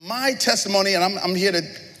My testimony, and I'm here to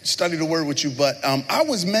study the word with you, but I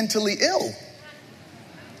was mentally ill.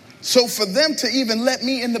 So for them to even let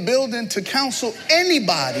me in the building to counsel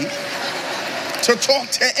anybody, to talk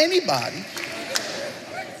to anybody,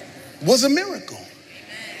 was a miracle.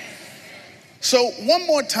 So one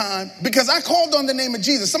more time, because I called on the name of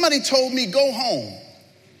Jesus. Somebody told me, go home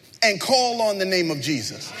and call on the name of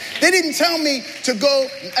Jesus. They didn't tell me to go,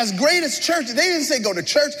 as great as church, they didn't say go to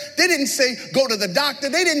church. They didn't say go to the doctor.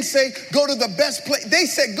 They didn't say go to the best place. They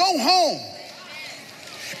said go home.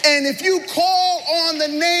 And if you call on the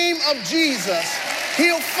name of Jesus,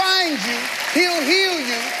 he'll find you, he'll heal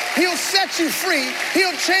you, he'll set you free,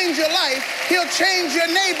 he'll change your life, he'll change your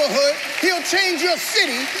neighborhood, he'll change your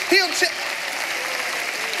city,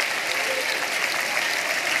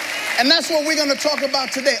 And that's what we're going to talk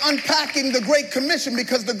about today, unpacking the Great Commission,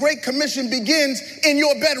 because the Great Commission begins in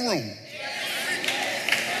your bedroom.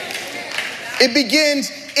 It begins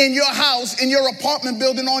in your house, in your apartment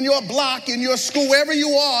building, on your block, in your school, wherever you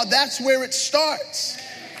are. That's where it starts.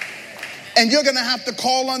 And you're going to have to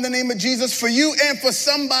call on the name of Jesus for you and for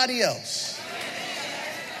somebody else.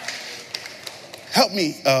 Help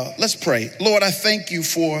me. Let's pray. Lord, I thank you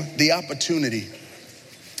for the opportunity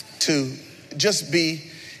to just be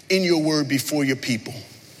in your word before your people.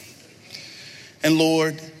 And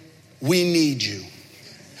Lord, we need you.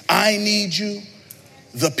 I need you.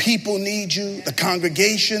 The people need you. The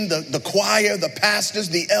congregation, the choir, the pastors,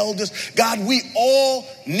 the elders. God, we all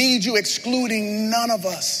need you, excluding none of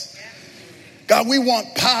us. God, we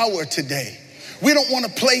want power today. We don't want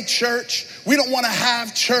to play church. We don't want to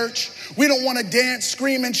have church. We don't want to dance,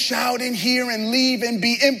 scream, and shout in here and leave and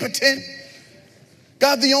be impotent.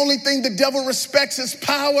 God, the only thing the devil respects is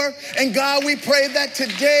power. And God, we pray that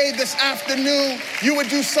today, this afternoon, you would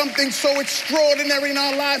do something so extraordinary in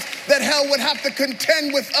our lives that hell would have to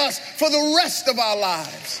contend with us for the rest of our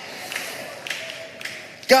lives.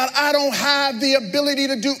 God, I don't have the ability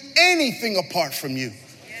to do anything apart from you.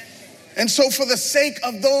 And so for the sake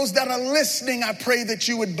of those that are listening, I pray that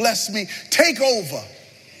you would bless me. Take over.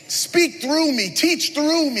 Speak through me, teach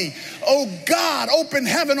through me. Oh God, open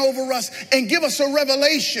heaven over us and give us a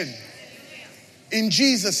revelation. In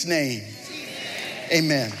Jesus' name,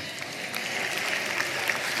 amen.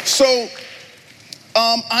 So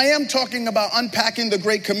I am talking about unpacking the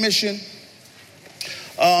Great Commission.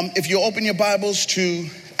 If you open your Bibles to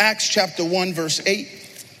Acts chapter 1, verse 8,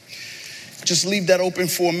 just leave that open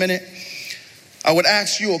for a minute. I would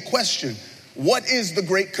ask you a question. What is the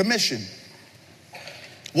Great Commission?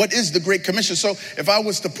 What is the Great Commission? So if I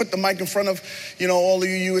was to put the mic in front of, all of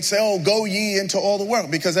you, you would say, oh, go ye into all the world,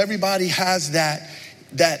 because everybody has that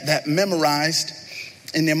memorized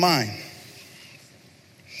in their mind.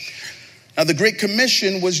 Now, the Great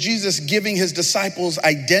Commission was Jesus giving his disciples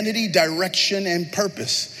identity, direction, and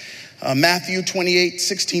purpose. Matthew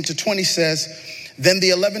 28:16-20 says, then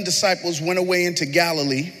the 11 disciples went away into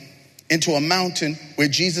Galilee, into a mountain where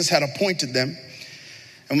Jesus had appointed them.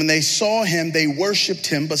 And when they saw him, they worshiped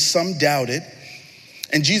him, but some doubted.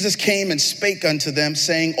 And Jesus came and spake unto them,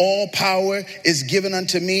 saying, all power is given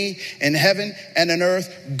unto me in heaven and in earth.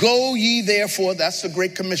 Go ye therefore, that's the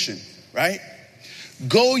Great Commission, right?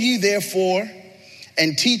 Go ye therefore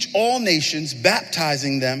and teach all nations,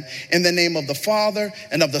 baptizing them in the name of the Father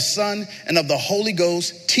and of the Son and of the Holy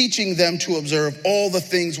Ghost, teaching them to observe all the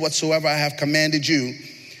things whatsoever I have commanded you.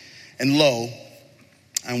 And lo,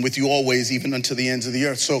 I'm with you always, even unto the ends of the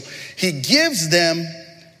earth. So he gives them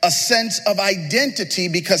a sense of identity,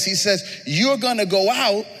 because he says, you're going to go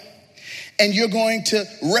out and you're going to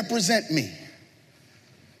represent me.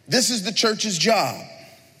 This is the church's job.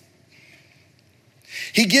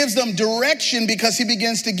 He gives them direction because he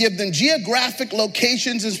begins to give them geographic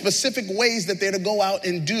locations and specific ways that they're to go out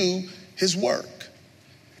and do his work.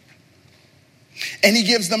 And he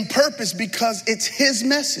gives them purpose because it's his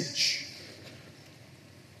message.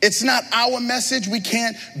 It's not our message. We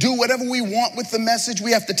can't do whatever we want with the message.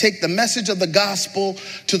 We have to take the message of the gospel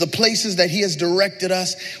to the places that he has directed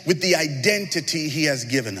us with the identity he has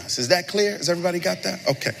given us. Is that clear? Has everybody got that?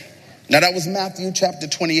 Okay. Now that was Matthew chapter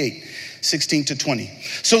 28,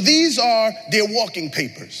 16-20. So these are their walking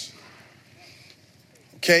papers.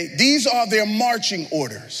 Okay. These are their marching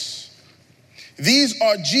orders. These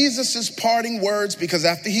are Jesus's parting words, because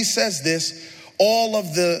after he says this, all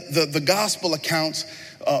of the gospel accounts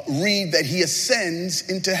read that he ascends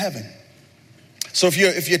into heaven. So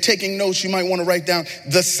if you're taking notes, you might want to write down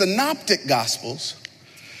the synoptic gospels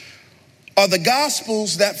are the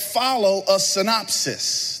gospels that follow a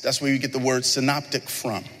synopsis. That's where you get the word synoptic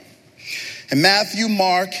from. And Matthew,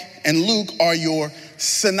 Mark, and Luke are your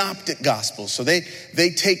synoptic gospels. So they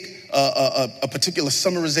take a particular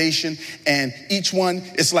summarization, and each one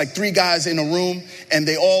is like three guys in a room, and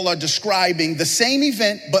they all are describing the same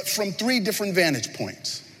event, but from three different vantage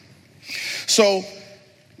points. So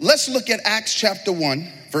let's look at Acts chapter 1,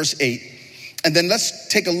 verse 8, and then let's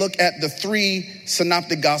take a look at the three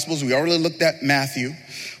synoptic gospels. We already looked at Matthew.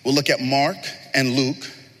 We'll look at Mark and Luke,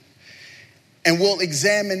 and we'll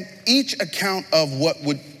examine each account of what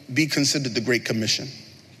would be considered the Great Commission.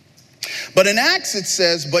 But in Acts it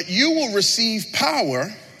says, but you will receive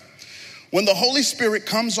power when the Holy Spirit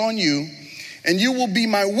comes on you, and you will be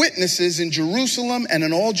my witnesses in Jerusalem and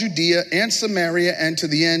in all Judea and Samaria and to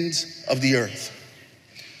the ends of the earth.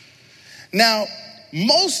 Now,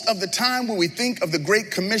 most of the time when we think of the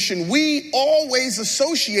Great Commission, we always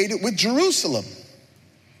associate it with Jerusalem.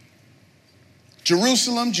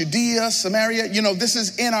 Jerusalem, Judea, Samaria, this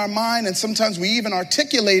is in our mind, and sometimes we even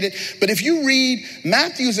articulate it. But if you read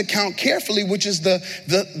Matthew's account carefully, which is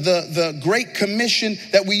the Great Commission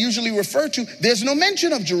that we usually refer to, there's no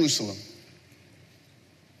mention of Jerusalem.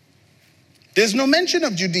 There's no mention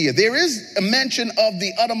of Judea. There is a mention of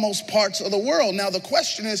the uttermost parts of the world. Now, the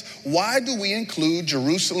question is, why do we include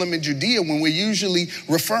Jerusalem and Judea when we're usually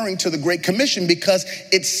referring to the Great Commission? Because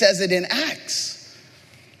it says it in Acts.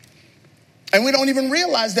 And we don't even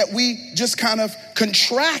realize that we just kind of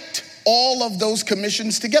contract all of those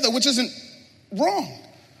commissions together, which isn't wrong,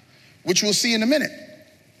 which we'll see in a minute.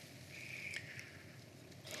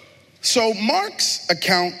 So Mark's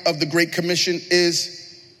account of the Great Commission is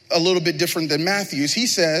a little bit different than Matthew's. He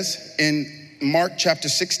says in Mark chapter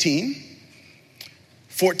 16,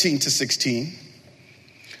 14 to 16,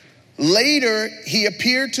 later he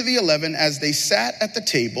appeared to the 11 as they sat at the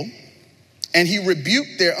table, and he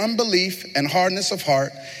rebuked their unbelief and hardness of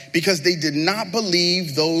heart because they did not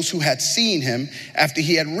believe those who had seen him after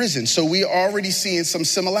he had risen. So we are already seeing some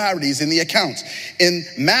similarities in the accounts. In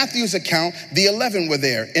Matthew's account, the 11 were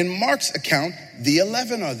there. In Mark's account, the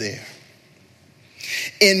 11 are there.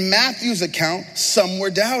 In Matthew's account, some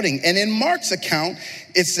were doubting. And in Mark's account,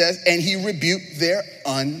 it says, and he rebuked their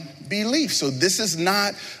unbelief. So this is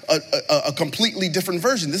not a completely different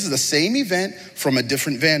version. This is the same event from a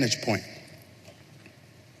different vantage point.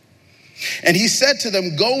 And he said to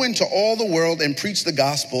them, go into all the world and preach the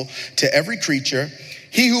gospel to every creature.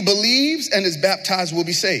 He who believes and is baptized will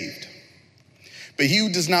be saved, but he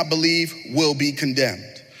who does not believe will be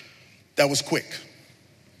condemned. That was quick.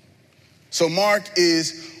 So Mark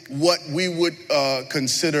is what we would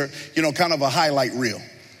consider, kind of a highlight reel.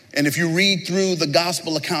 And if you read through the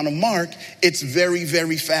gospel account of Mark, it's very,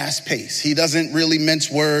 very fast paced. He doesn't really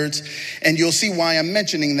mince words. And you'll see why I'm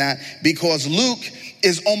mentioning that, because Luke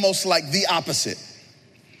is almost like the opposite.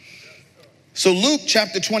 So Luke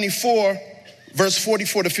chapter 24, verse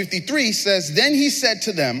 44 to 53 says, then he said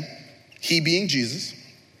to them, he being Jesus,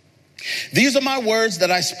 these are my words that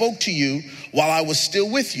I spoke to you while I was still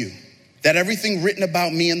with you, that everything written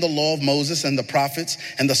about me in the law of Moses and the prophets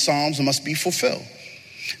and the Psalms must be fulfilled.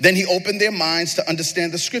 Then he opened their minds to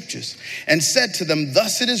understand the scriptures and said to them,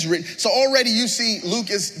 thus it is written. So already you see Luke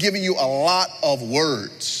is giving you a lot of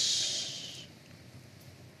words.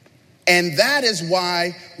 And that is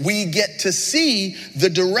why we get to see the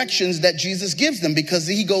directions that Jesus gives them, because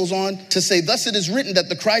he goes on to say, thus it is written that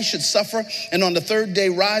the Christ should suffer and on the third day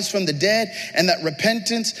rise from the dead, and that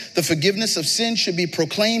repentance, the forgiveness of sins, should be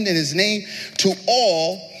proclaimed in his name to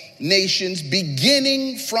all nations,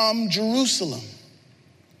 beginning from Jerusalem.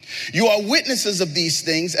 You are witnesses of these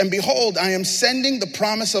things, and behold, I am sending the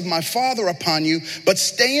promise of my Father upon you, but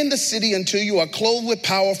stay in the city until you are clothed with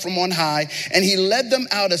power from on high. And he led them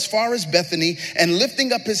out as far as Bethany, and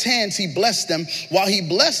lifting up his hands, he blessed them. While he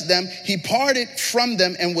blessed them, he parted from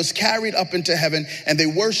them and was carried up into heaven, and they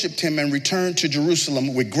worshiped him and returned to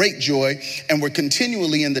Jerusalem with great joy, and were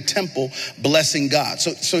continually in the temple blessing God.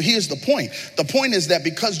 So here's the point. The point is that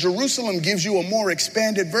because Jerusalem gives you a more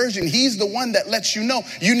expanded version, he's the one that lets you know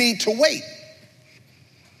you need to wait.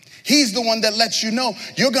 He's the one that lets you know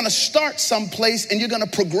you're going to start someplace and you're going to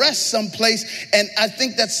progress someplace. And I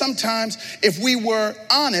think that sometimes, if we were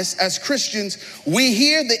honest as Christians, we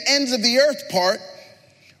hear the ends of the earth part.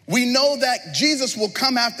 We know that Jesus will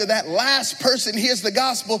come after that last person hears the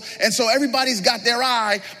gospel. And so everybody's got their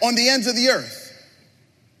eye on the ends of the earth.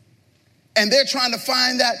 And they're trying to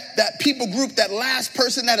find that people group, that last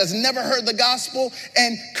person that has never heard the gospel.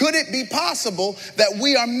 And could it be possible that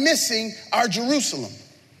we are missing our Jerusalem,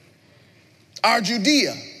 our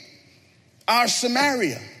Judea, our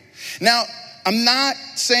Samaria? Now, I'm not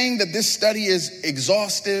saying that this study is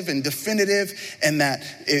exhaustive and definitive, and that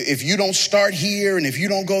if you don't start here and if you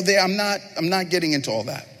don't go there, I'm not getting into all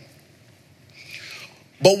that.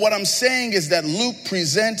 But what I'm saying is that Luke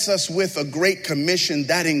presents us with a great commission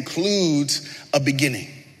that includes a beginning.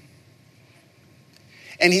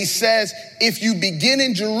 And he says, if you begin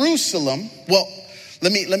in Jerusalem, well,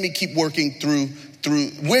 let me keep working through.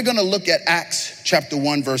 We're going to look at Acts chapter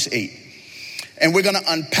 1, verse 8. And we're going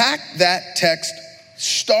to unpack that text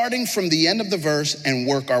starting from the end of the verse and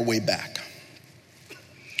work our way back.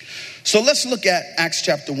 So let's look at Acts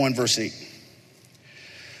chapter 1, verse 8.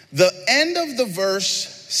 The end of the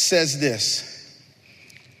verse says this: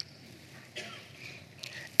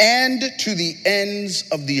 and to the ends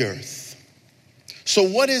of the earth. So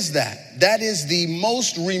what is that? That is the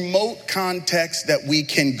most remote context that we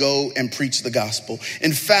can go and preach the gospel.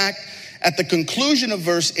 In fact, at the conclusion of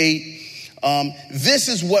verse 8, this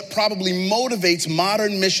is what probably motivates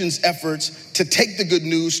modern missions efforts to take the good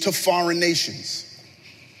news to foreign nations.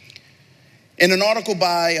 In an article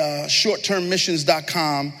by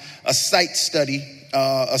shorttermmissions.com, a site study,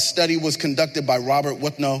 a study was conducted by Robert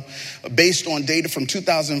Wuthnow based on data from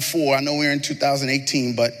 2004. I know we're in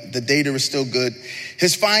 2018, but the data is still good.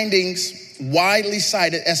 His findings, widely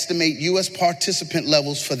cited, estimate U.S. participant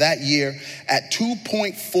levels for that year at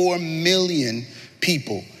 2.4 million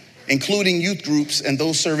people, including youth groups and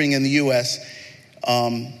those serving in the U.S.,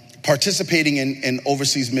 participating in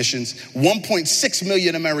overseas missions. 1.6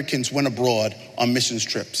 million Americans went abroad on missions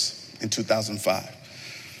trips in 2005.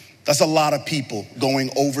 That's a lot of people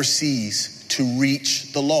going overseas to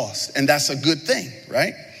reach the lost. And that's a good thing,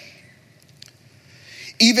 right?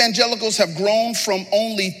 Evangelicals have grown from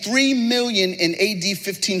only 3 million in AD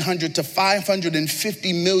 1500 to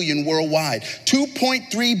 550 million worldwide.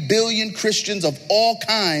 2.3 billion Christians of all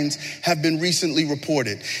kinds have been recently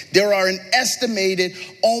reported. There are an estimated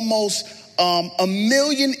almost 1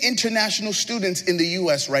 million international students in the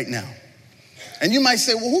U.S. right now. And you might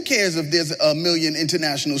say, well, who cares if there's 1 million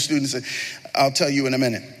international students? I'll tell you in a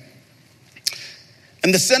minute.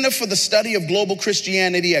 And the Center for the Study of Global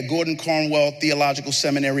Christianity at Gordon Conwell Theological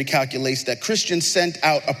Seminary calculates that Christians sent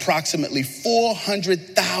out approximately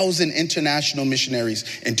 400,000 international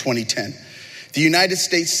missionaries in 2010. The United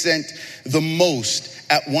States sent the most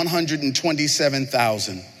at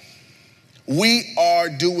 127,000. We are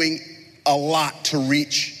doing a lot to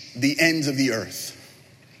reach the ends of the earth,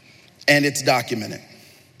 and it's documented.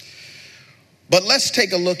 But let's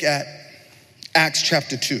take a look at Acts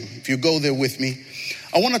chapter 2. If you go there with me,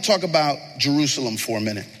 I want to talk about Jerusalem for a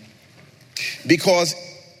minute, because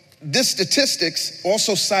this statistics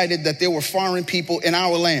also cited that there were foreign people in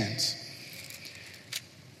our lands.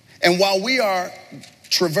 And while we are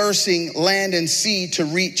traversing land and sea to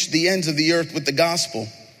reach the ends of the earth with the gospel,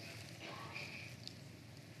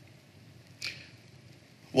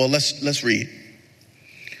 well, let's read.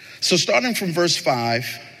 So starting from verse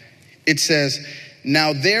 5, it says,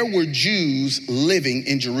 now there were Jews living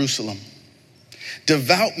in Jerusalem,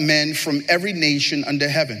 devout men from every nation under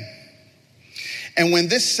heaven. And when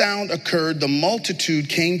this sound occurred, the multitude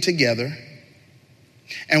came together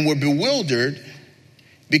and were bewildered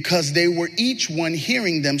because they were each one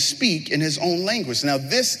hearing them speak in his own language. Now,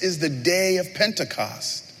 this is the day of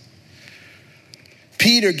Pentecost.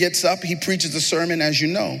 Peter gets up, he preaches a sermon, as you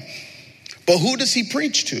know. But who does he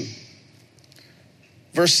preach to?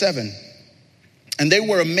 Verse 7, and they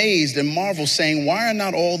were amazed and marveled, saying, why are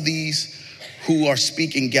not all these who are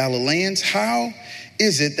speaking Galileans? How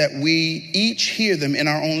is it that we each hear them in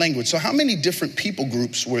our own language? So how many different people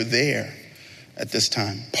groups were there at this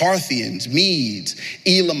time? Parthians, Medes,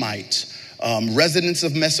 Elamites, residents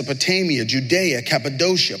of Mesopotamia, Judea,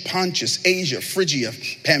 Cappadocia, Pontus, Asia, Phrygia,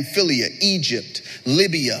 Pamphylia, Egypt,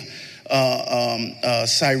 Libya,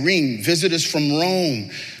 Cyrene, visitors from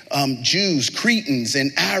Rome, Jews, Cretans,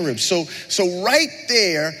 and Arabs. So right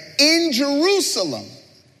there in Jerusalem,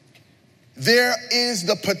 there is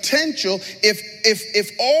the potential,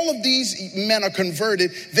 if all of these men are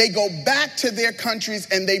converted, they go back to their countries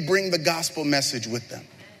and they bring the gospel message with them,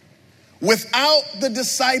 without the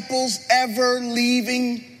disciples ever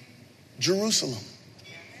leaving Jerusalem.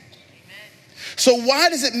 So why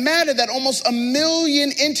does it matter that almost 1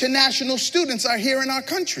 million international students are here in our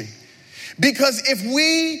country? Because if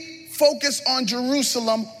we focus on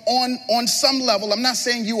Jerusalem on some level, I'm not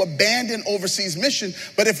saying you abandon overseas mission,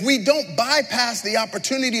 but if we don't bypass the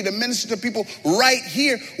opportunity to minister to people right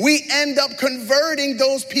here, we end up converting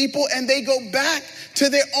those people and they go back to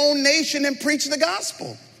their own nation and preach the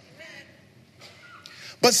gospel.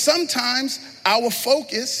 But sometimes our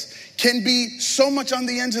focus can be so much on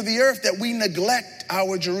the ends of the earth that we neglect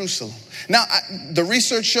our Jerusalem. Now, the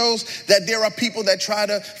research shows that there are people that try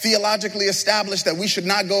to theologically establish that we should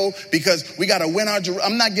not go because we got to win our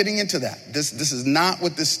Jerusalem. I'm not getting into that. This is not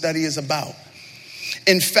what this study is about.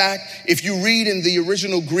 In fact, if you read in the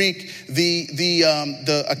original Greek,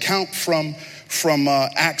 the account from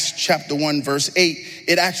Acts chapter 1, verse 8,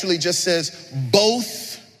 it actually just says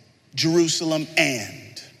both Jerusalem and.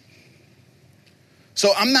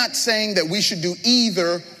 So I'm not saying that we should do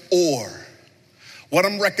either or. What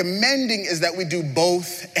I'm recommending is that we do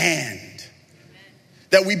both and.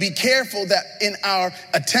 That we be careful that in our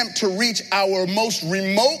attempt to reach our most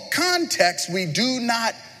remote context, we do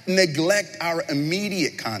not neglect our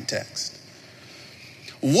immediate context.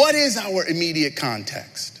 What is our immediate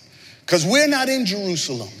context? Because we're not in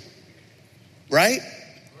Jerusalem, right?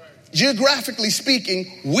 Geographically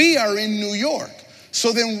speaking, we are in New York.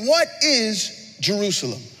 So then what is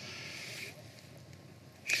Jerusalem?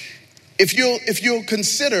 If you'll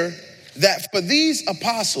consider that for these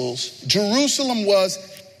apostles, Jerusalem was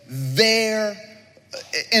their,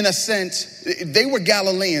 in a sense, they were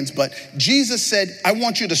Galileans, but Jesus said, I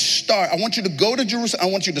want you to go to Jerusalem,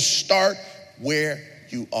 I want you to start where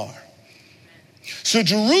you are. So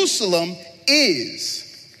Jerusalem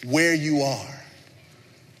is where you are.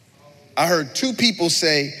 I heard two people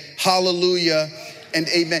say hallelujah and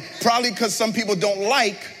amen, probably because some people don't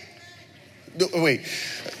like, wait,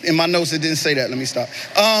 in my notes it didn't say that, let me stop.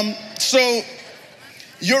 So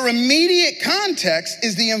your immediate context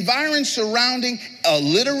is the environment surrounding a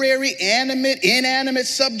literary, inanimate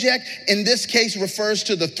subject. In this case, refers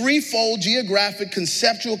to the threefold geographic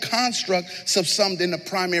conceptual construct subsumed in the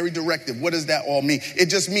primary directive. What does that all mean? It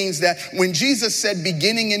just means that when Jesus said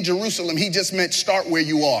beginning in Jerusalem, he just meant start where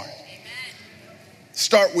you are.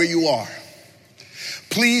 Start where you are.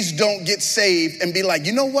 Please don't get saved and be like,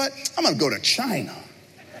 you know what? I'm going to go to China.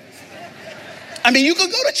 I mean, you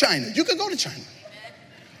could go to China. You could go to China.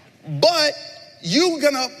 But you're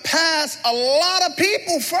going to pass a lot of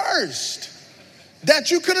people first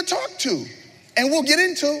that you could have talked to. And we'll get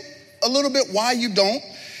into a little bit why you don't.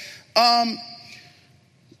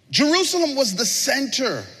 Jerusalem was the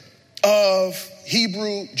center of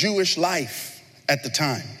Hebrew Jewish life at the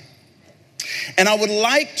time. And I would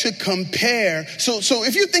like to compare, so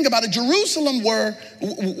if you think about it, Jerusalem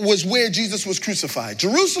was where Jesus was crucified.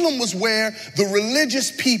 Jerusalem was where the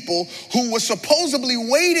religious people who were supposedly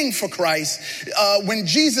waiting for Christ, when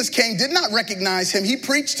Jesus came, did not recognize him. He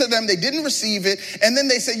preached to them, they didn't receive it, and then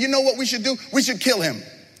they said, you know what we should do? We should kill him.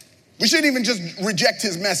 We shouldn't even just reject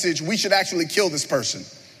his message, we should actually kill this person.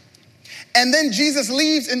 And then Jesus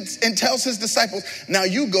leaves and tells his disciples, now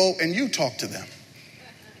you go and you talk to them.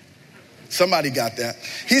 Somebody got that.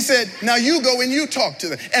 He said, now you go and you talk to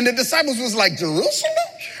them. And the disciples was like, Jerusalem?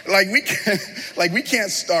 Like we can't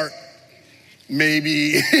start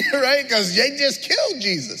maybe, right? Because they just killed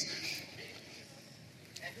Jesus.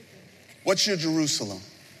 What's your Jerusalem?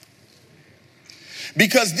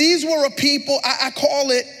 Because these were a people, I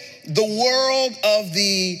call it the world of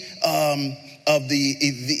the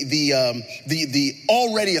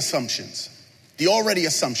already assumptions. The already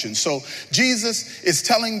assumption. So Jesus is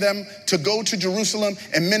telling them to go to Jerusalem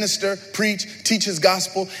and minister, preach, teach his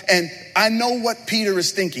gospel. And I know what Peter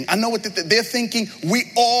is thinking. I know what they're thinking.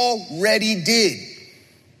 We already did.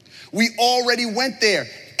 We already went there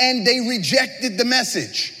and they rejected the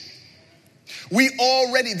message. They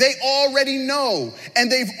already know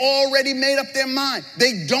and they've already made up their mind.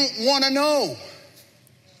 They don't want to know.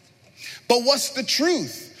 But what's the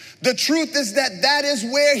truth? The truth is that is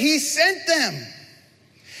where he sent them.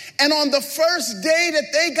 And on the first day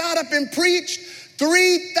that they got up and preached,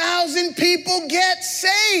 3,000 people get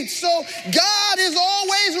saved. So God is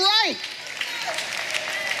always right.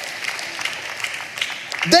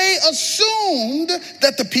 They assumed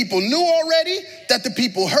that the people knew already, that the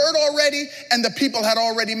people heard already, and the people had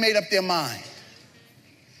already made up their mind.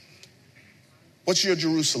 What's your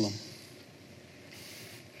Jerusalem?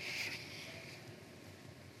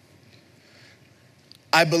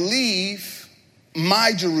 I believe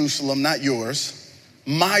my Jerusalem, not yours,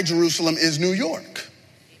 my Jerusalem is New York.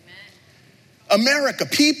 Amen. America,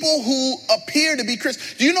 people who appear to be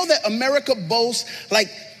Christians. Do you know that America boasts like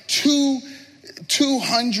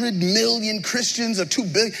 200 million Christians or 2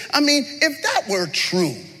 billion? I mean, if that were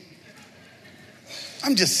true,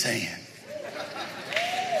 I'm just saying.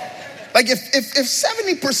 Like if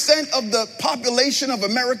 70% of the population of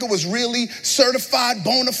America was really certified,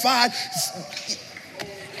 bona fide.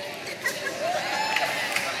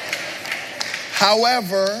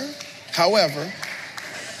 However,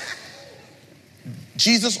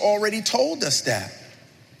 Jesus already told us that.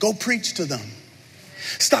 Go preach to them.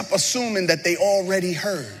 Stop assuming that they already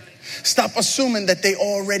heard. Stop assuming that they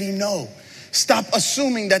already know. Stop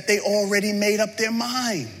assuming that they already made up their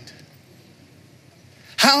mind.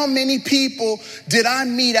 How many people did I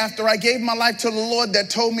meet after I gave my life to the Lord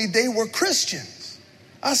that told me they were Christians?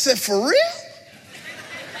 I said, for real?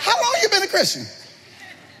 How long you been a Christian?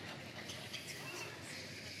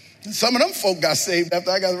 Some of them folk got saved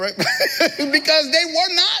after I got right because they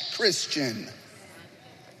were not Christian.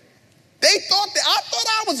 I thought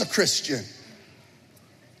I was a Christian.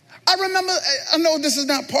 I remember, I know this is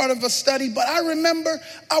not part of a study, but I remember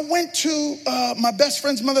I went to my best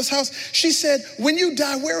friend's mother's house. She said, when you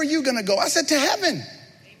die, where are you going to go? I said, to heaven. Amen.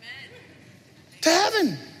 To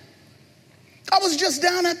heaven. I was just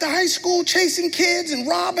down at the high school chasing kids and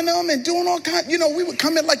robbing them and doing all kinds. You know, we would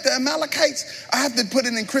come in like the Amalekites. I have to put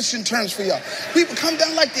it in Christian terms for y'all. We would come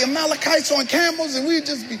down like the Amalekites on camels, and we'd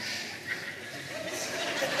just be.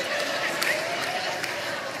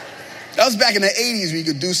 That was back in the 80s we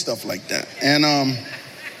could do stuff like that. And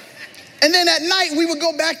then at night we would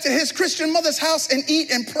go back to his Christian mother's house and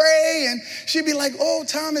eat and pray. And she'd be like, oh,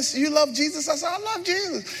 Thomas, you love Jesus? I said, I love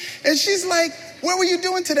Jesus. And she's like, what were you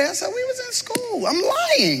doing today? I said, we was in school. I'm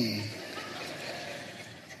lying.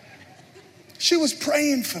 She was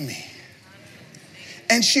praying for me.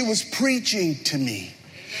 And she was preaching to me.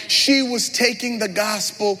 She was taking the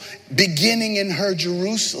gospel beginning in her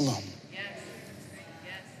Jerusalem.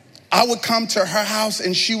 I would come to her house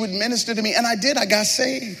and she would minister to me. And I did. I got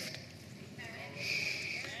saved.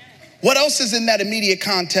 What else is in that immediate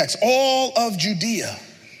context? All of Judea.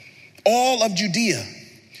 All of Judea.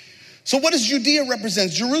 So what does Judea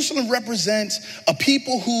represent? Jerusalem represents a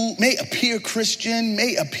people who may appear Christian,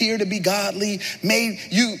 may appear to be godly, may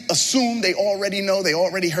you assume they already know, they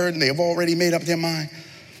already heard, and they have already made up their mind.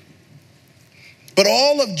 But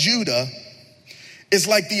all of Judah is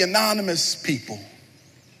like the anonymous people.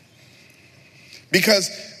 Because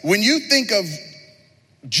when you think of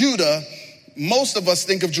Judah, most of us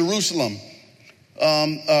think of Jerusalem.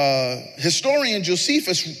 Historian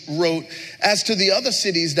Josephus wrote, as to the other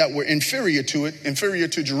cities that were inferior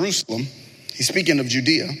to Jerusalem, he's speaking of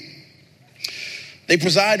Judea, they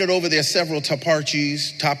presided over their several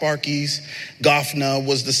toparchies. Gophna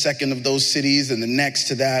was the second of those cities, and the next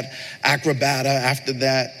to that, Acrabata. After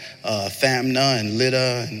that, Thamna and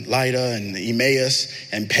Lydda and Lydda and Emmaus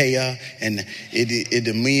and Peah and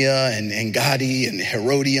Idumea and Gadi and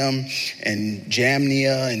Herodium and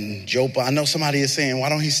Jamnia and Joppa. I know somebody is saying, why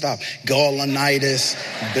don't he stop? Gaulonitis,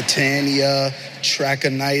 Battania,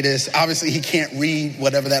 Trachonitis. Obviously, he can't read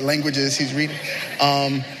whatever that language is he's reading.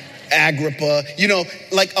 Agrippa,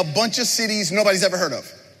 like a bunch of cities nobody's ever heard of,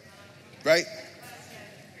 right?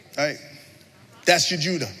 Right? That's your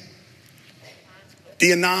Judah.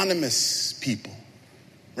 The anonymous people,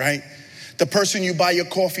 right? The person you buy your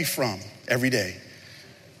coffee from every day.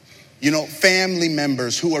 Family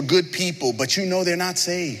members who are good people, but they're not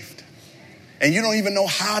saved. And you don't even know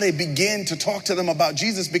how to begin to talk to them about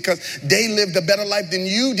Jesus because they lived a better life than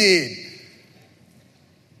you did.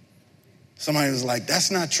 Somebody was like, that's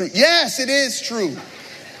not true. Yes, it is true.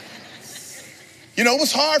 It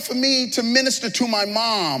was hard for me to minister to my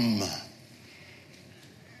mom.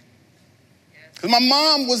 Because my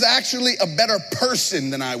mom was actually a better person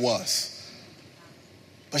than I was.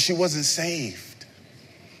 But she wasn't saved.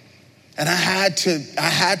 And I had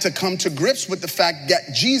to come to grips with the fact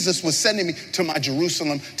that Jesus was sending me to my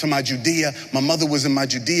Jerusalem, to my Judea. My mother was in my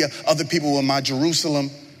Judea. Other people were in my Jerusalem.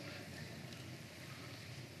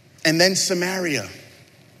 And then Samaria.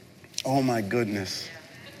 Oh my goodness.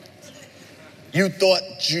 You thought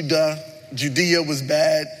Judea was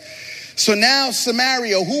bad. So now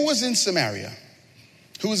Samaria, who was in Samaria?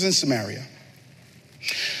 Who was in Samaria?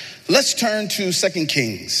 Let's turn to 2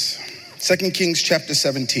 Kings. 2 Kings chapter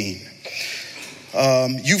 17.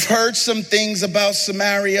 You've heard some things about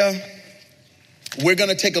Samaria. We're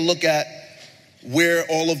going to take a look at where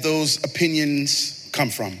all of those opinions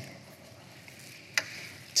come from.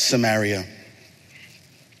 Samaria.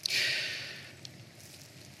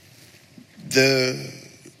 The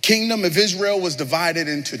kingdom of Israel was divided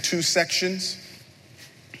into two sections.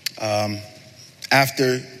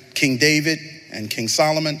 After King David and King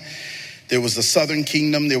Solomon, there was the southern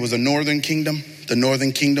kingdom, there was a northern kingdom. The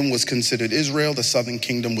northern kingdom was considered Israel. The southern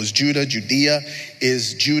kingdom was Judah. Judea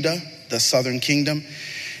is Judah, the southern kingdom.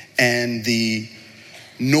 And the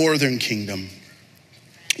northern kingdom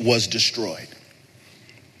was destroyed,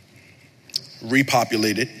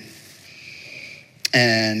 repopulated,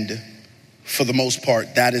 and for the most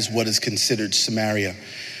part, that is what is considered Samaria.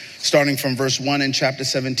 Starting from verse 1 in chapter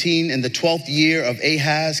 17, in the 12th year of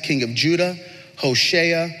Ahaz, king of Judah,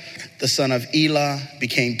 Hoshea, the son of Elah,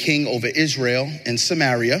 became king over Israel in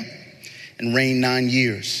Samaria and reigned 9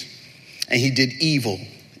 years. And he did evil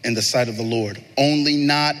in the sight of the Lord, only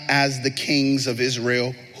not as the kings of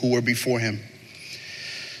Israel who were before him.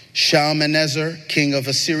 Shalmaneser, king of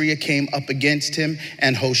Assyria, came up against him,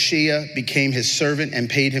 and Hoshea became his servant and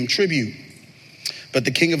paid him tribute. But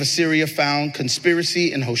the king of Assyria found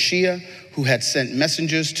conspiracy in Hoshea, who had sent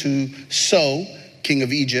messengers to So, king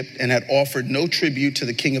of Egypt, and had offered no tribute to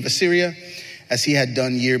the king of Assyria, as he had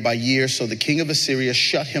done year by year. So the king of Assyria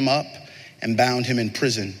shut him up and bound him in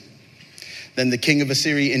prison. Then the king of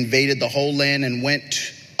Assyria invaded the whole land and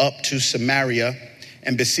went up to Samaria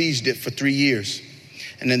and besieged it for 3 years.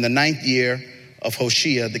 And in the 9th year of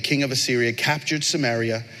Hoshea, the king of Assyria captured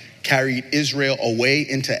Samaria, carried Israel away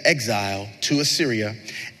into exile to Assyria,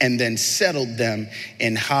 and then settled them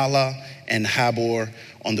in Hala and Habor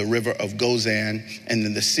on the river of Gozan, and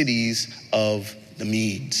in the cities of the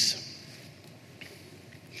Medes.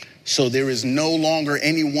 So there is no longer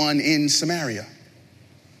anyone in Samaria.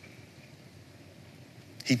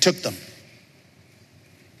 He took them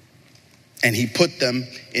and he put them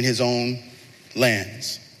in his own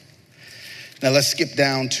lands. Now let's skip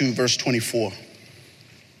down to verse 24.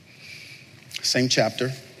 Same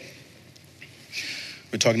chapter.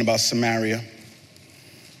 We're talking about Samaria.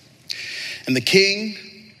 And the king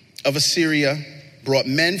of Assyria brought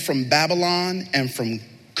men from Babylon and from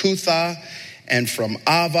Cutha and from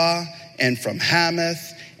Ava and from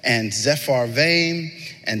Hamath and Sepharvaim,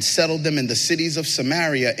 and settled them in the cities of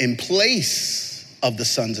Samaria in place of the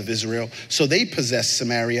sons of Israel. So they possessed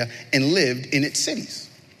Samaria and lived in its cities.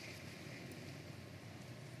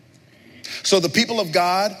 So the people of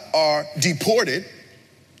God are deported,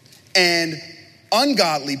 and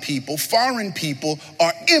ungodly people, foreign people,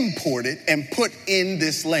 are imported and put in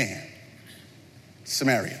this land,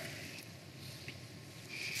 Samaria.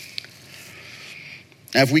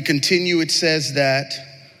 Now, if we continue, it says that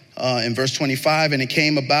in verse 25, and it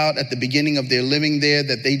came about at the beginning of their living there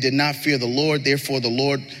that they did not fear the Lord. Therefore, the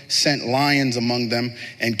Lord sent lions among them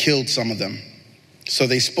and killed some of them. So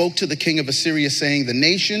they spoke to the king of Assyria, saying, the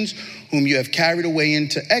nations whom you have carried away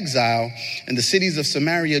into exile and the cities of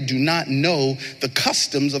Samaria do not know the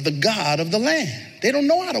customs of the God of the land. They don't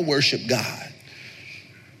know how to worship God.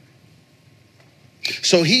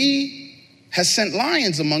 So he has sent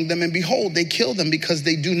lions among them, and behold, they kill them because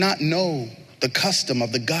they do not know the custom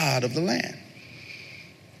of the God of the land.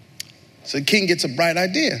 So the king gets a bright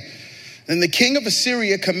idea. Then the king of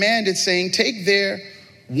Assyria commanded, saying, take there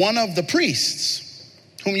one of the priests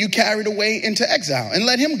whom you carried away into exile, and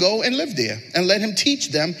let him go and live there, and let him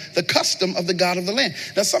teach them the custom of the God of the land.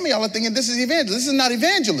 Now, some of y'all are thinking this is evangelism. This is not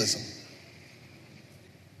evangelism.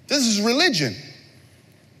 This is religion.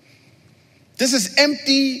 This is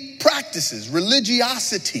empty practices,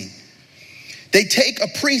 religiosity. They take a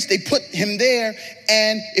priest, they put him there,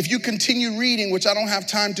 and if you continue reading, which I don't have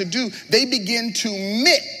time to do, they begin to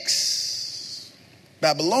mix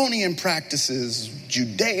Babylonian practices,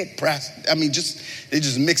 Judaic practices. They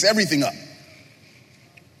just mix everything up.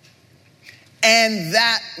 And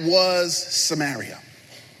that was Samaria.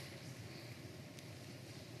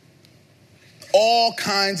 All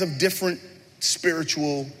kinds of different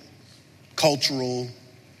spiritual, cultural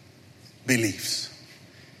beliefs.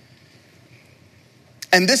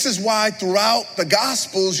 And this is why throughout the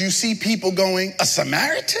Gospels, you see people going, a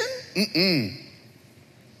Samaritan?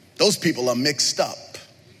 Those people are mixed up.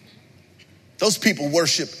 Those people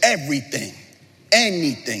worship everything,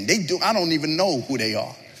 anything. They do. I don't even know who they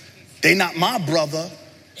are. They not my brother.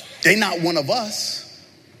 They not one of us.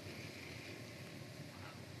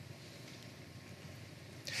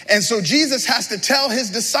 And so Jesus has to tell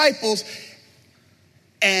his disciples,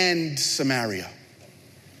 and Samaria.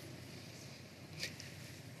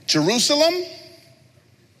 Jerusalem,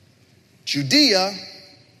 Judea,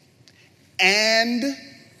 and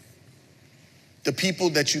the people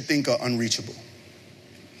that you think are unreachable.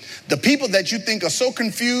 The people that you think are so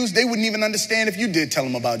confused, they wouldn't even understand if you did tell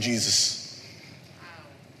them about Jesus.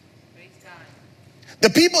 The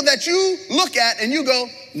people that you look at and you go,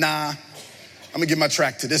 nah, I'm gonna give my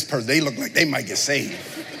track to this person. They look like they might get saved.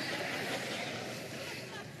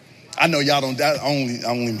 I know y'all don't, that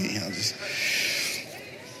only me.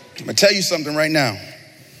 I'm gonna tell you something right now.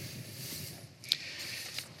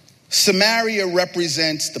 Samaria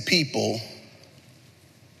represents the people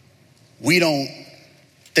we don't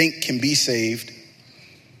think can be saved.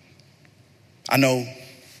 I know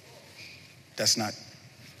that's not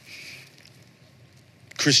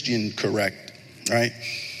Christian correct, right?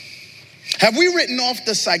 Have we written off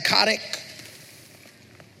the psychotic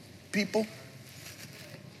people?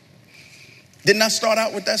 Didn't I start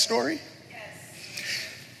out with that story? Yes.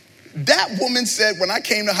 That woman said when I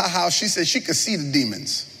came to her house, she said she could see the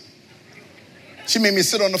demons. She made me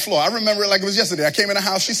sit on the floor. I remember it like it was yesterday. I came in the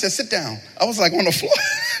house. She said, sit down. I was like, on the floor?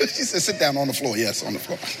 She said, sit down on the floor. Yes, on the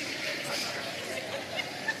floor.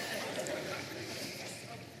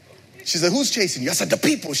 She said, who's chasing you? I said, the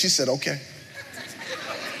people. She said, okay.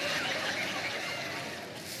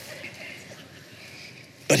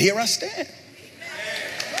 But here I stand.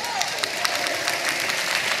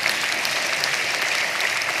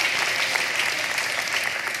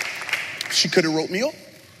 She could have wrote me off.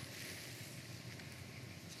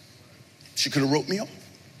 She could have wrote me off.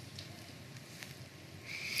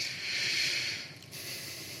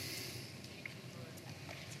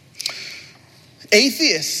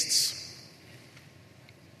 Atheists,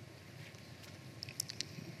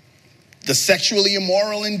 the sexually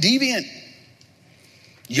immoral and deviant,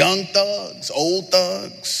 young thugs, old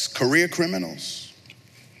thugs, career criminals,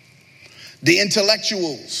 the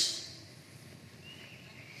intellectuals,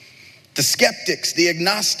 the skeptics, the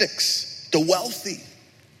agnostics, the wealthy,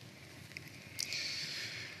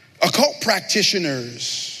 occult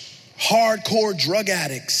practitioners, hardcore drug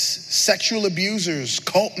addicts, sexual abusers,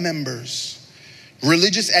 cult members,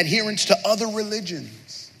 religious adherents to other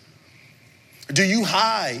religions. Do you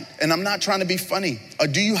hide? And I'm not trying to be funny. Or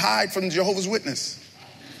do you hide from the Jehovah's Witness?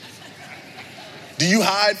 Do you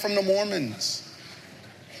hide from the Mormons?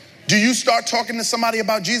 Do you start talking to somebody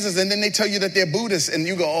about Jesus and then they tell you that they're Buddhists and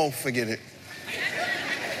you go, oh, forget it.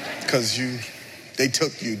 Because they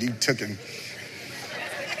took him.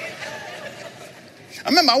 I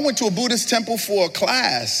remember I went to a Buddhist temple for a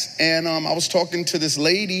class and I was talking to this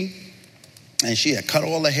lady and she had cut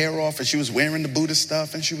all her hair off and she was wearing the Buddhist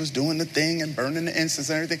stuff and she was doing the thing and burning the incense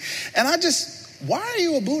and everything. And why are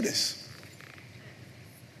you a Buddhist?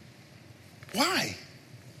 Why?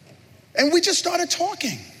 And we just started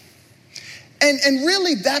talking. And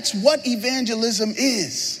really that's what evangelism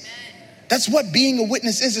is. That's what being a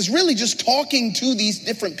witness is. It's really just talking to these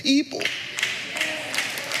different people.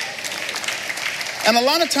 And a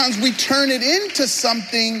lot of times we turn it into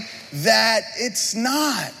something that it's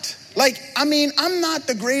not. Like, I mean, I'm not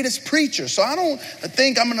the greatest preacher, so I don't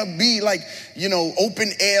think I'm gonna be like,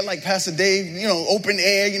 open air like Pastor Dave, open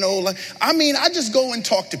air, I just go and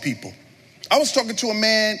talk to people. I was talking to a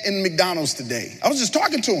man in McDonald's today. I was just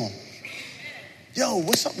talking to him. Yo,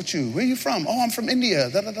 what's up with you? Where are you from? Oh, I'm from India.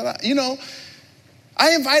 Da, da, da, da.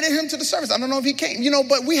 I invited him to the service. I don't know if he came,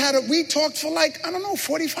 but we talked for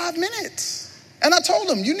 45 minutes. And I told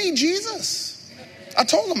him, you need Jesus. I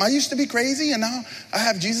told him I used to be crazy and now I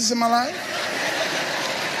have Jesus in my life.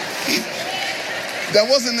 That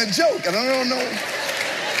wasn't a joke. I don't know.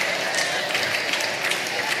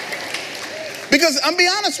 Because I'm be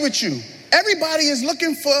honest with you, everybody is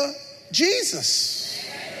looking for Jesus.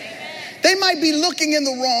 They might be looking in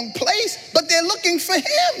the wrong place, but they're looking for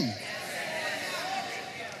him.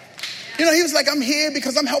 He was like, I'm here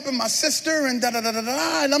because I'm helping my sister and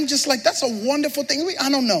da-da-da-da-da. And I'm just like, that's a wonderful thing.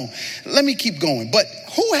 I don't know. Let me keep going. But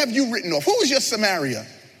who have you written off? Who is your Samaria?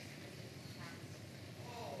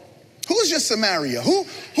 Who's your Samaria? Who,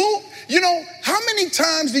 how many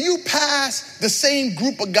times do you pass the same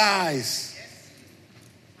group of guys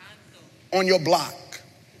on your block?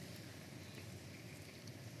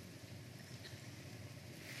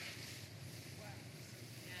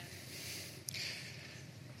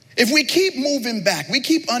 If we keep moving back, we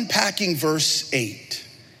keep unpacking verse 8.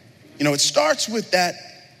 It starts with that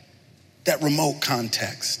remote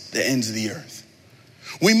context, the ends of the earth.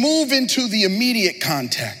 We move into the immediate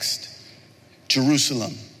context,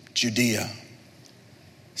 Jerusalem, Judea,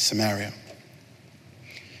 Samaria.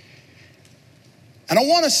 And I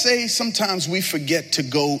want to say sometimes we forget to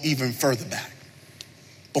go even further back.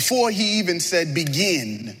 Before he even said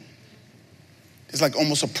begin, it's like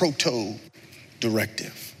almost a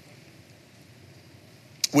proto-directive,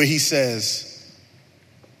 where he says,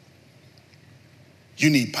 you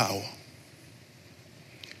need power.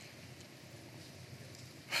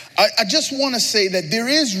 I just want to say that there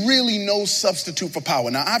is really no substitute for power.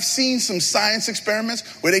 Now, I've seen some science experiments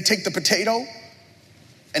where they take the potato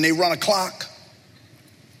and they run a clock.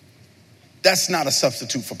 That's not a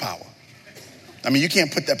substitute for power. I mean, you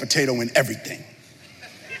can't put that potato in everything,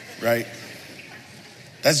 right?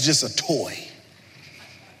 That's just a toy.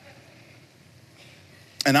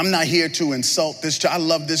 And I'm not here to insult this church. I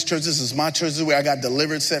love this church. This is my church. This is where I got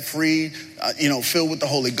delivered, set free, filled with the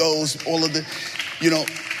Holy Ghost, all of the,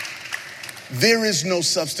 there is no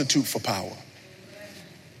substitute for power.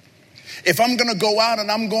 If I'm going to go out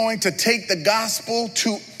and I'm going to take the gospel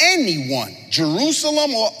to anyone,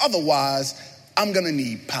 Jerusalem or otherwise, I'm going to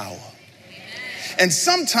need power. And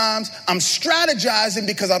sometimes I'm strategizing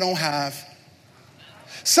because I don't have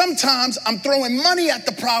Sometimes I'm throwing money at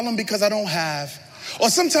the problem because I don't have. Or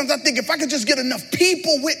sometimes I think if I could just get enough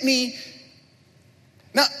people with me.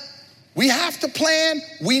 Now, we have to plan.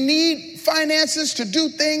 We need finances to do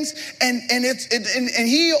things. And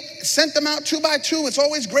he sent them out 2 by 2. It's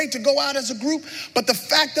always great to go out as a group. But the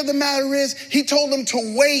fact of the matter is, he told them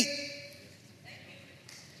to wait.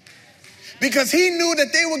 Because he knew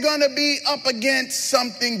that they were going to be up against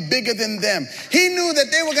something bigger than them. He knew that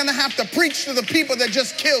they were going to have to preach to the people that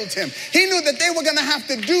just killed him. He knew that they were going to have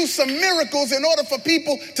to do some miracles in order for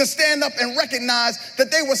people to stand up and recognize that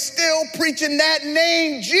they were still preaching that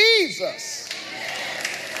name, Jesus.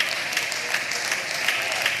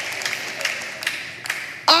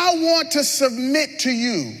 I want to submit to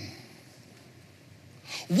you.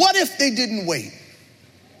 What if they didn't wait?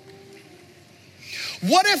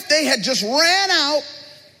 What if they had just ran out?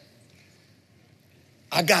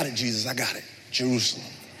 I got it, Jesus, I got it. Jerusalem.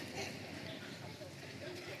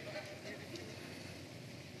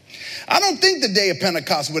 I don't think the day of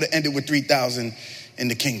Pentecost would have ended with 3,000 in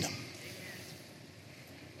the kingdom.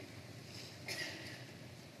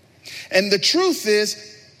 And the truth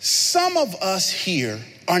is, some of us here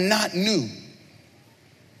are not new.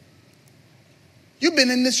 You've been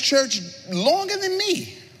in this church longer than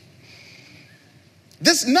me.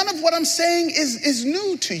 None of what I'm saying is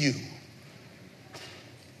new to you.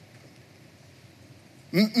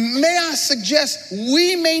 May I suggest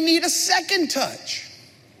we may need a second touch.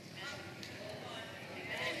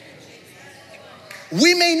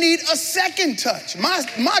 We may need a second touch.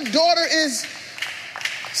 My daughter is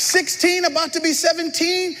 16, about to be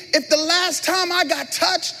 17. If the last time I got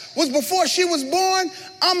touched was before she was born,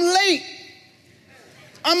 I'm late.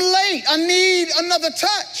 I need another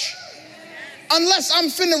touch. Unless I'm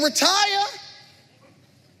finna retire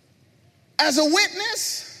as a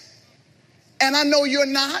witness, and I know you're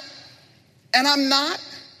not, and I'm not,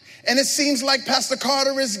 and it seems like Pastor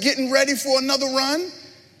Carter is getting ready for another run,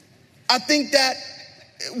 I think that,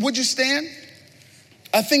 would you stand?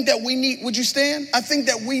 I think that we need, would you stand? I think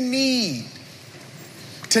that we need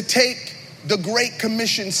to take the Great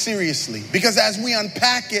Commission seriously, because as we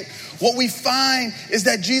unpack it, what we find is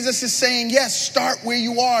that Jesus is saying, yes, start where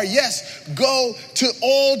you are. Yes, go to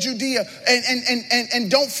all Judea and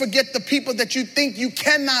don't forget the people that you think you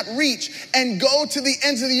cannot reach, and go to the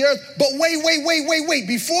ends of the earth. But wait.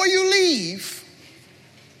 Before you leave,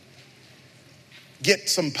 get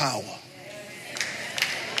some power.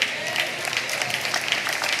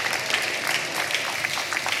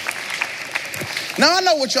 Now, I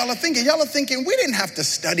know what y'all are thinking. Y'all are thinking, we didn't have to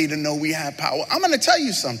study to know we had power. I'm going to tell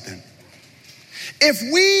you something. If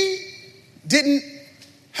we didn't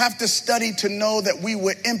have to study to know that we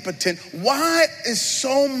were impotent, why is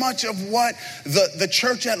so much of what the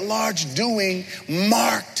church at large doing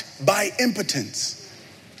marked by impotence?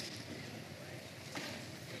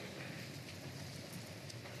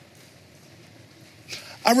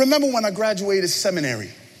 I remember when I graduated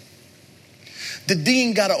seminary, the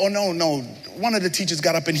dean one of the teachers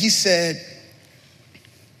got up and he said,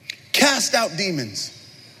 cast out demons,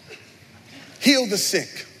 heal the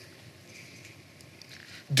sick,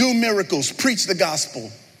 do miracles, preach the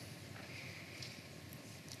gospel.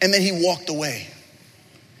 And then he walked away.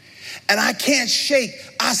 And I can't shake.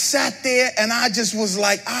 I sat there and I just was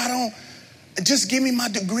like, just give me my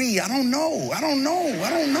degree. I don't know.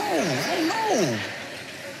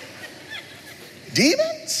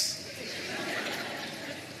 Demons?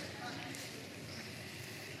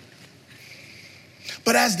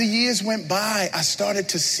 But as the years went by, I started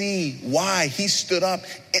to see why he stood up,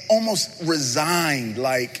 almost resigned,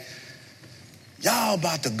 like, y'all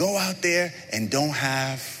about to go out there and don't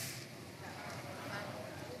have.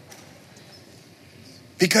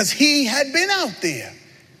 Because he had been out there.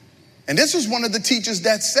 And this was one of the teachers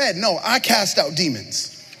that said, no, I cast out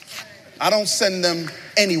demons. I don't send them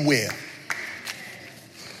anywhere.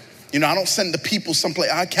 I don't send the people someplace.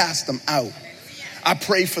 I cast them out. I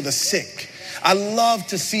pray for the sick. I love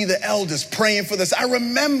to see the elders praying for this. I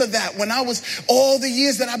remember that when I was, all the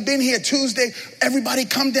years that I've been here, Tuesday, everybody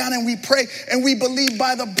come down and we pray and we believe in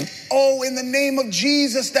the name of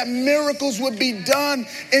Jesus, that miracles would be done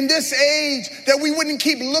in this age, that we wouldn't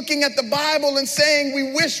keep looking at the Bible and saying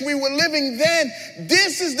we wish we were living then.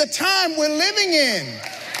 This is the time we're living in.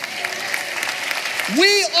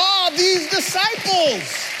 We are these disciples.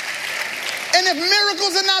 And if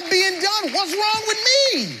miracles are not being done, what's wrong with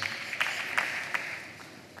me?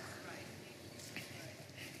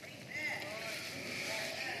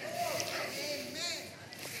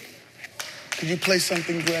 Could you play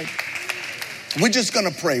something, Greg? We're just going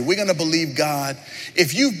to pray. We're going to believe God.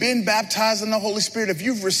 If you've been baptized in the Holy Spirit, if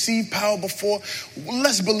you've received power before,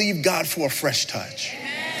 let's believe God for a fresh touch.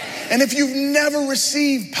 And if you've never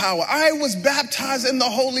received power, I was baptized in the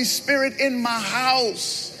Holy Spirit in my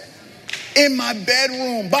house, in my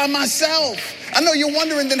bedroom, by myself. I know you're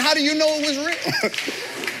wondering, then how do you know it was real?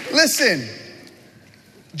 Listen,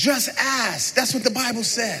 just ask. That's what the Bible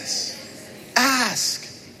says. Ask.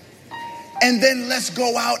 And then let's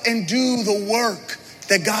go out and do the work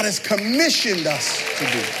that God has commissioned us to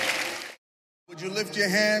do. Would you lift your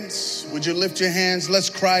hands? Would you lift your hands? Let's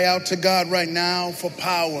cry out to God right now for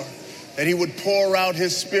power, that he would pour out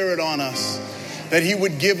his Spirit on us, that he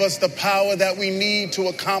would give us the power that we need to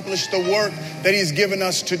accomplish the work that he's given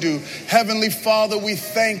us to do. Heavenly Father, we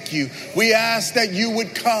thank you. We ask that you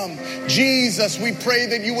would come. Jesus, we pray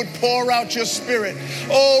that you would pour out your Spirit.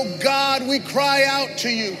 Oh God, we cry out to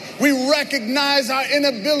you. We recognize our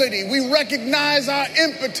inability. We recognize our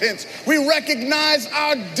impotence. We recognize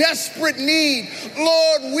our desperate need.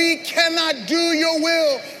 Lord, we cannot do your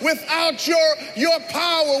will without your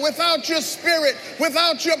power, without your Spirit,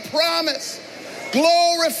 without your promise.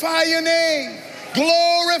 Glorify your name.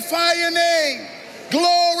 Glorify your name.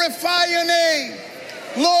 Glorify your name.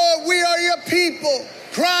 Lord, we are your people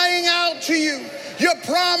crying out to you. Your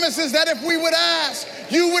promise is that if we would ask,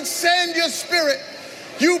 you would send your Spirit.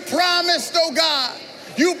 You promised, oh God.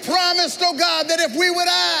 You promised, oh God, that if we would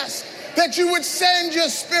ask, that you would send your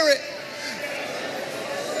Spirit.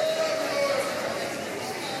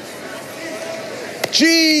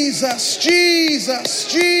 Jesus,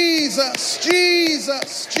 Jesus, Jesus,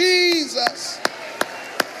 Jesus, Jesus.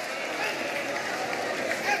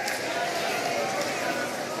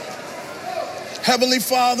 Heavenly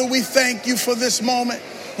Father, we thank you for this moment.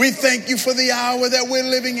 We thank you for the hour that we're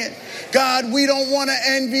living in. God, we don't want to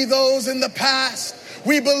envy those in the past.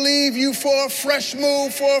 We believe you for a fresh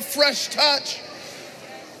move, for a fresh touch.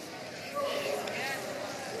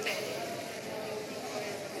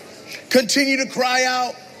 Continue to cry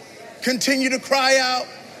out. Continue to cry out.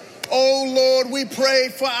 Oh Lord, we pray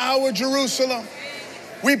for our Jerusalem.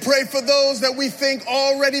 We pray for those that we think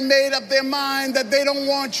already made up their mind that they don't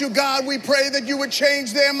want you. God, we pray that you would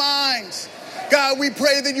change their minds. God, we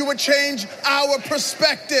pray that you would change our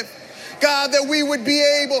perspective. God, that we would be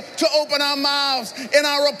able to open our mouths in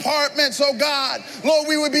our apartments, oh God. Lord,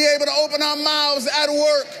 we would be able to open our mouths at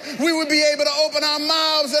work. We would be able to open our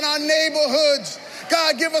mouths in our neighborhoods.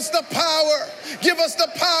 God, give us the power. Give us the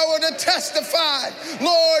power to testify.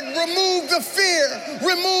 Lord, remove the fear.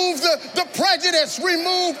 Remove the prejudice.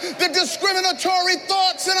 Remove the discriminatory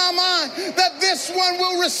thoughts in our mind that this one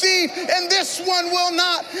will receive and this one will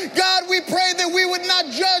not. God, we pray that we would not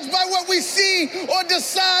judge by what we see or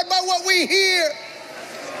decide by what we hear.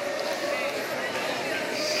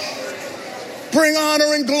 Bring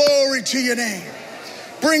honor and glory to your name.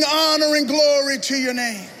 Bring honor and glory to your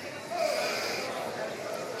name.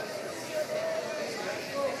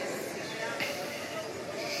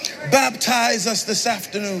 Baptize us this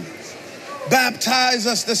afternoon. Baptize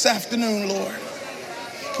us this afternoon, Lord.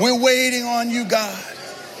 We're waiting on you, God.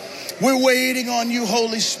 We're waiting on you,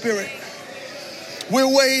 Holy Spirit.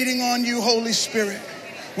 We're waiting on you, Holy Spirit.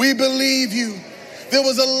 We believe you. There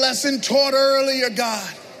was a lesson taught earlier, God.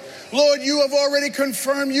 Lord, you have already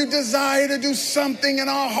confirmed you desire to do something in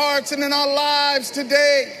our hearts and in our lives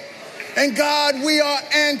today. And God, we are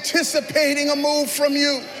anticipating a move from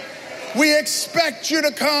you. We expect you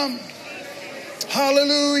to come.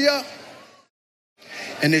 Hallelujah.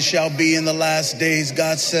 And it shall be in the last days,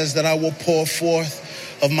 God says, that I will pour forth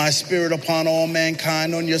of my Spirit upon all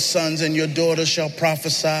mankind. On your sons and your daughters shall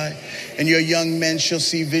prophesy, and your young men shall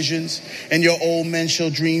see visions, and your old men shall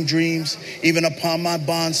dream dreams. Even upon my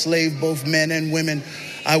bondslave, both men and women,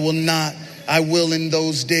 I will in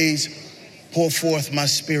those days pour forth my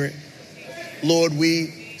Spirit. Lord,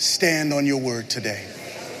 we stand on your word today,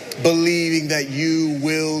 believing that you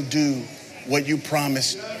will do what you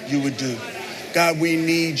promised you would do. God, we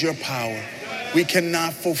need your power. We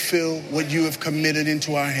cannot fulfill what you have committed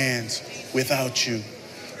into our hands without you.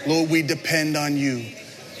 Lord, we depend on you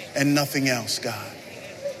and nothing else, God.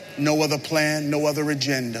 No other plan, no other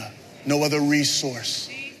agenda, no other resource.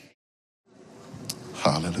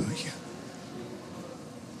 Hallelujah.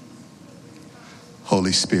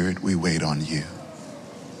 Holy Spirit, we wait on you.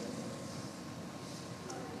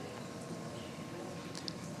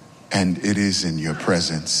 And it is in your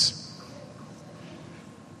presence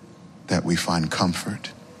that we find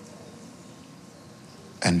comfort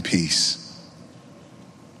and peace.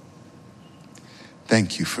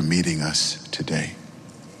 Thank you for meeting us today.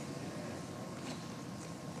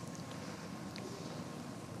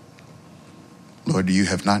 Lord, you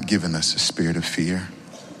have not given us a spirit of fear,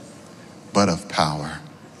 but of power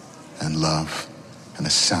and love and a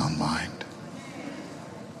sound mind.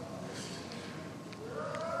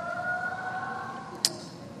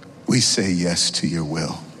 We say yes to your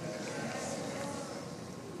will.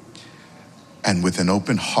 And with an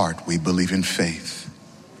open heart, we believe in faith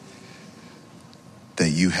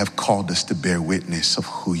that you have called us to bear witness of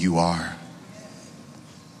who you are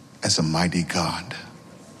as a mighty God.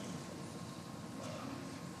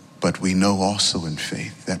 But we know also in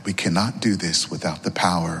faith that we cannot do this without the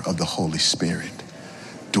power of the Holy Spirit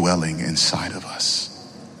dwelling inside of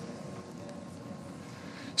us.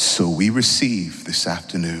 So we receive this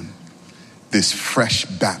afternoon this fresh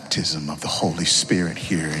baptism of the Holy Spirit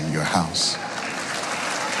here in your house.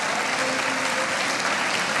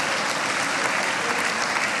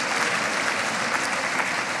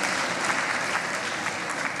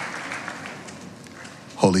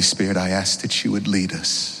 Holy Spirit, I ask that you would lead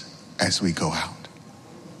us as we go out.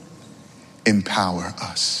 Empower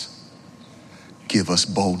us. Give us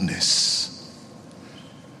boldness.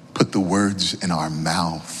 Put the words in our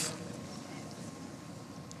mouth.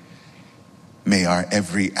 May our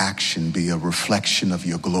every action be a reflection of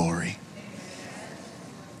your glory.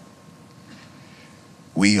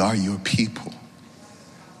 We are your people,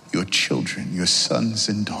 your children, your sons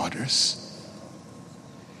and daughters.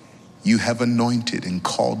 You have anointed and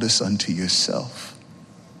called us unto yourself.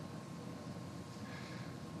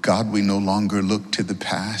 God, we no longer look to the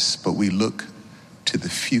past, but we look to the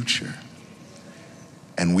future.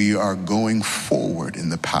 And we are going forward in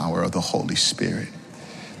the power of the Holy Spirit.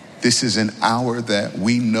 This is an hour that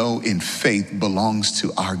we know in faith belongs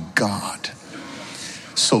to our God.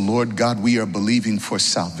 So Lord God, we are believing for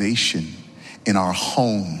salvation in our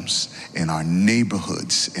homes, in our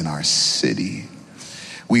neighborhoods, in our city.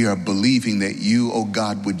 We are believing that you, oh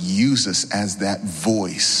God, would use us as that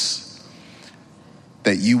voice,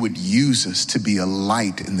 that you would use us to be a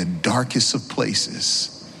light in the darkest of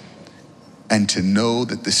places, and to know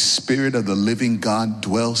that the Spirit of the living God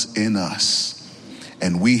dwells in us.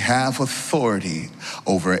 And we have authority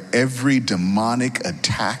over every demonic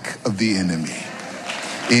attack of the enemy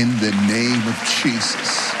in the name of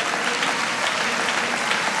Jesus.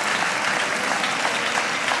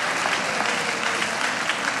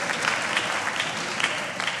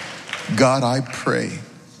 God, I pray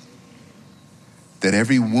that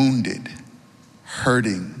every wounded,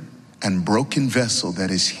 hurting, and broken vessel that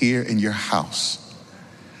is here in your house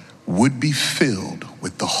would be filled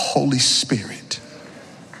with the Holy Spirit.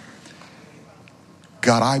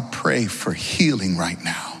 God, I pray for healing right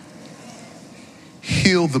now.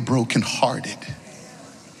 Heal the brokenhearted.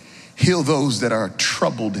 Heal those that are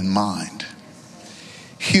troubled in mind.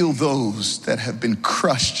 Heal those that have been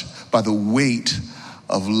crushed by the weight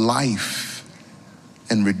of life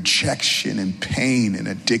and rejection and pain and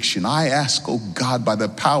addiction. I ask, oh God, by the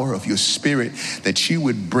power of your Spirit, that you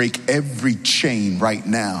would break every chain right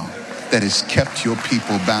now that has kept your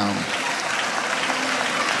people bound.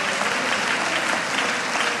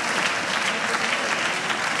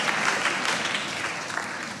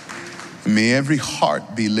 May every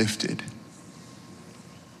heart be lifted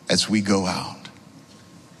as we go out,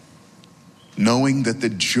 knowing that the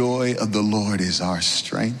joy of the Lord is our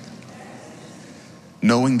strength,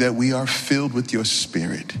 knowing that we are filled with your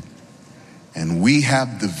Spirit and we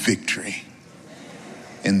have the victory.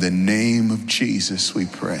 In the name of Jesus we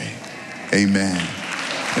pray. Amen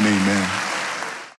and amen.